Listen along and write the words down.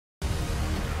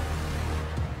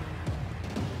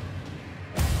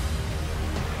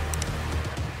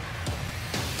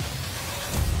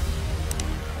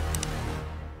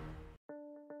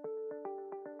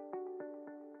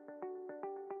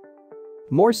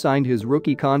Moore signed his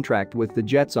rookie contract with the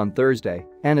Jets on Thursday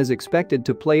and is expected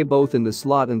to play both in the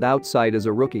slot and outside as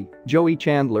a rookie, Joey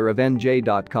Chandler of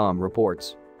NJ.com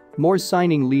reports. Moore's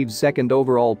signing leaves second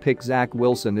overall pick Zach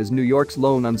Wilson as New York's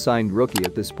lone unsigned rookie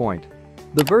at this point.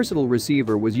 The versatile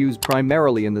receiver was used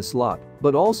primarily in the slot,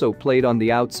 but also played on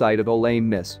the outside at Ole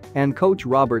Miss, and coach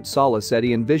Robert Saleh said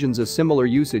he envisions a similar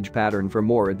usage pattern for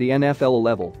Moore at the NFL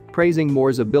level, praising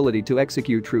Moore's ability to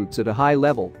execute routes at a high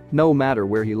level, no matter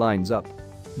where he lines up.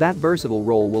 That versatile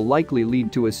role will likely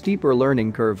lead to a steeper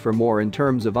learning curve for Moore in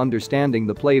terms of understanding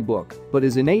the playbook, but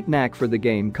his innate knack for the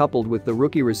game coupled with the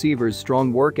rookie receiver's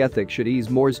strong work ethic should ease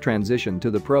Moore's transition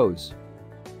to the pros.